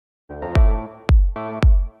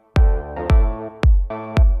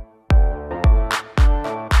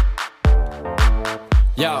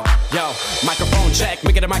Yo, microphone check,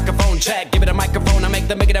 make it a microphone check. Give it a microphone, I make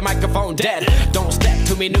it a microphone dead. Don't step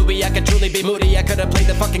to me, newbie, I could truly be moody. I could have played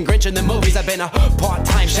the fucking Grinch in the movies. I've been a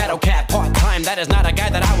part-time shadow cat, part-time. That is not a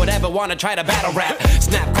guy that I would ever want to try to battle rap.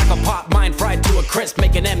 Snap, crackle, pop, mind fried to a crisp.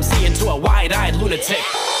 Make an MC into a wide-eyed lunatic.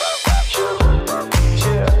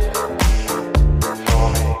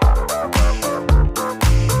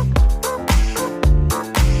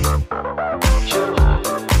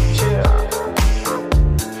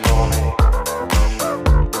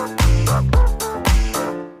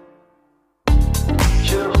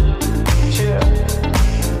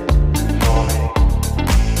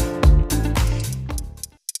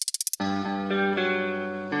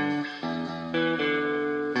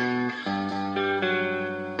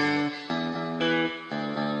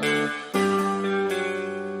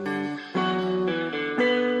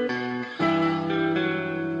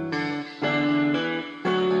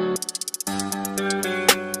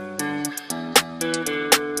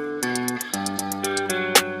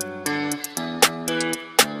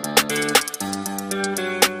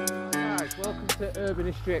 Urban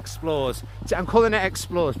History Explores. I'm calling it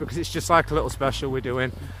Explores because it's just like a little special we're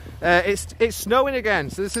doing. It's snowing again,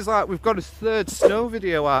 so this is like we've got a third snow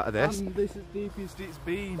video out of this. And this is deepest it's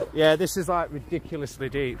been. Yeah, this is like ridiculously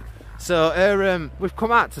deep. So we've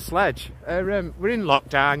come out to sledge. We're in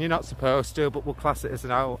lockdown. You're not supposed to, but we'll class it as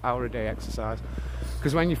an hour a day exercise.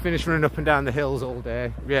 Because when you finish running up and down the hills all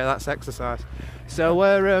day, yeah, that's exercise.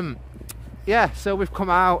 So yeah, so we've come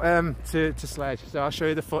out to sledge. So I'll show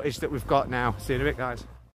you the footage that we've got now. See you in a bit, guys.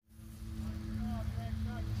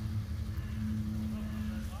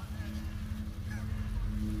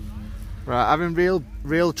 Right, having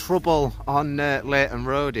real trouble on Leighton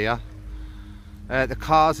Road here. The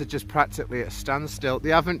cars are just practically at a standstill. They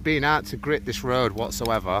haven't been out to grit this road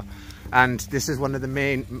whatsoever, and this is one of the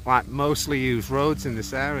main, like, mostly used roads in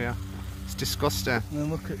this area. It's disgusting. And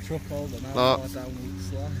then look at truck holder now. Look. Down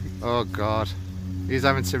slide. Oh god, he's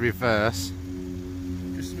having to reverse.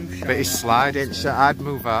 Just move But he's sliding. I'd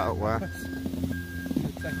move out at work.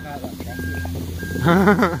 Take out that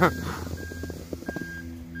traffic.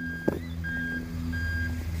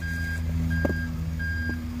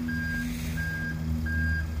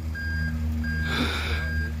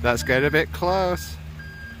 That's getting a bit close.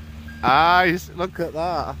 Ah, look at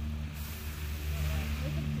that.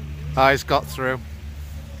 Ah, he's got through.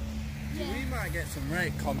 We might get some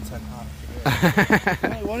great content out of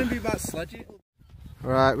it. I want to be about sledging.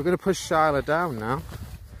 Right, we're going to push Shyla down now.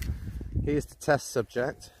 He's the test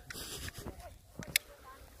subject.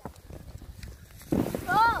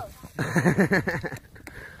 Oh. Do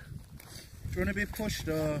you want to be pushed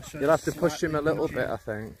or should You'll have to push him a little bit, I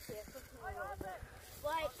think.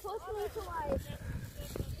 Like, push me to like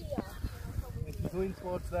here. If you lean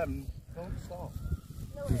towards them, don't stop.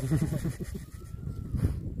 No,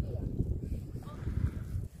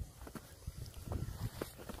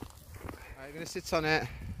 Are you going to sit on it?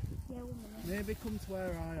 yeah, 1 minute. Maybe come to where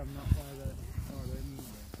I am, not by the far end.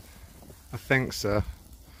 I think so.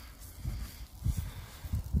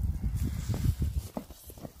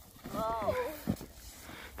 Oh.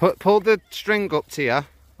 Pull the string up to you.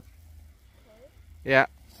 Yeah,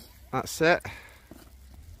 that's it.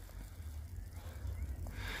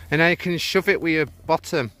 And now you can shove it with your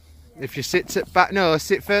bottom. If you sit to back, no,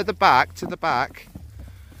 sit further back to the back.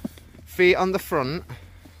 Feet on the front.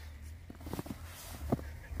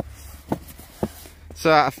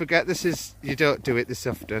 So I forget this is, you don't do it this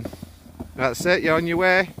often. That's it, you're on your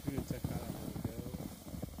way.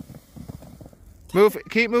 Move,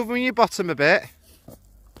 keep moving your bottom a bit.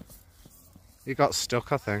 You got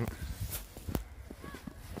stuck, I think.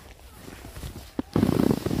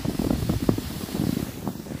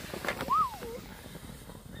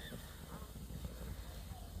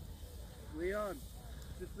 Leon,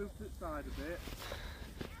 just move to the side a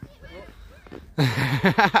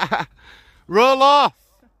bit. Roll off!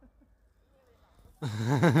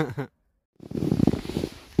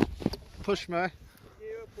 Push me.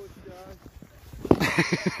 Here, push down.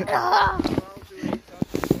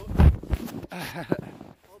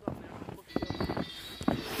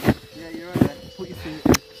 Yeah, you're right. Put your feet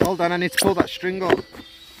in. Hold on, I need to pull that string up.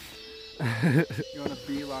 You're on a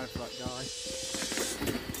beeline for that guy.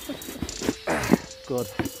 Good.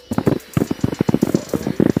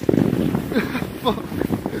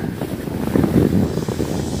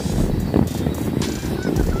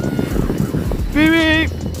 Beep beep!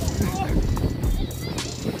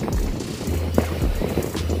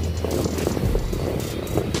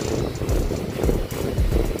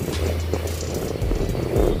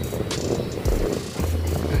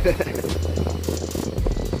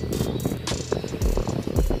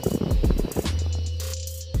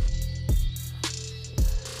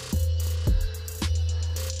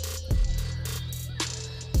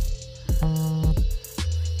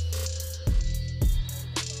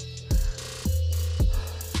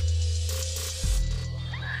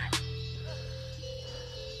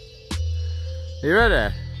 You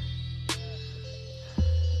ready?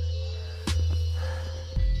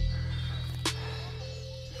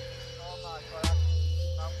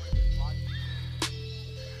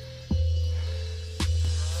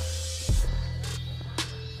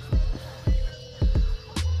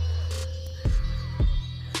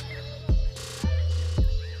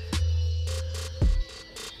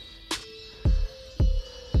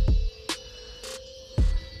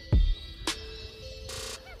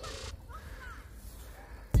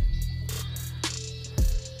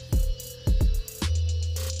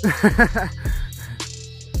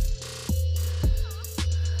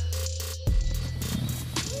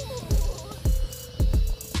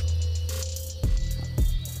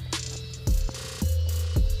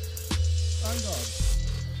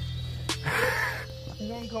 He's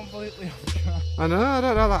gone completely off track. I know, I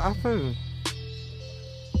don't know how that happened.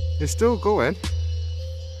 It's still going.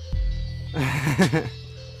 You know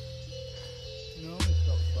he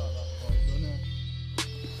stops about that point, doesn't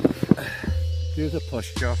he? Do the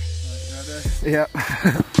push, Josh. Right, ready? Yep.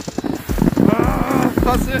 Oh,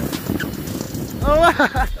 that's it. Oh.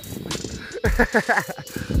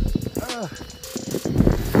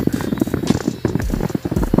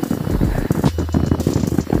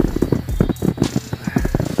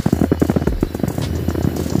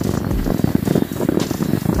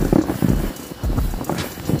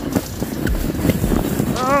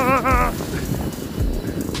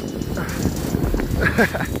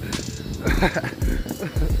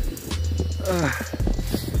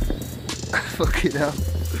 Fucking hell.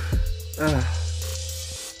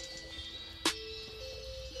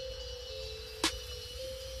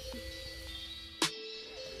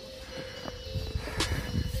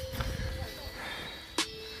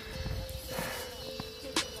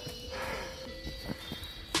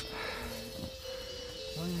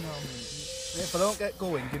 If I don't get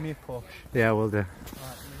going, give me a push. Yeah, we'll do. Right,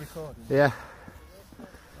 you recording? Yeah.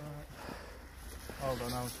 Hold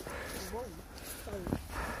on,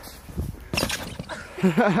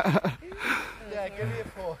 yeah, give me a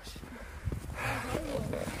push.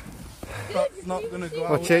 That's not gonna go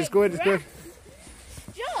out. Watch it, it's good, it's good.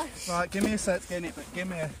 Josh! Right, give me a set to get it, but give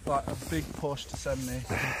me a big push to send me into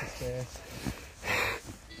space.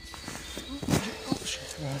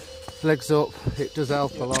 Legs up, it does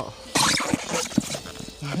help a lot.